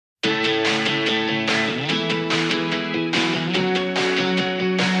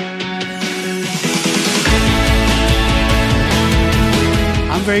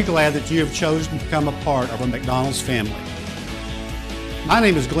very glad that you have chosen to become a part of our McDonald's family. My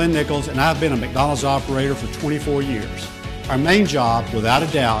name is Glenn Nichols, and I've been a McDonald's operator for 24 years. Our main job, without a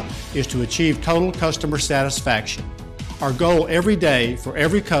doubt, is to achieve total customer satisfaction. Our goal every day for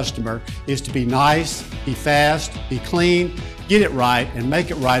every customer is to be nice, be fast, be clean, get it right, and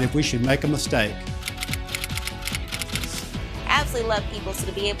make it right if we should make a mistake. I absolutely love people, so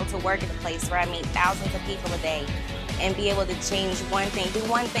to be able to work at a place where I meet thousands of people a day and be able to change one thing, do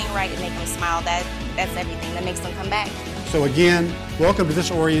one thing right and make them smile, that's everything that makes them come back. So again, welcome to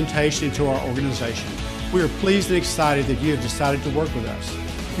this orientation into our organization. We are pleased and excited that you have decided to work with us.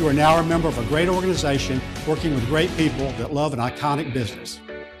 You are now a member of a great organization working with great people that love an iconic business.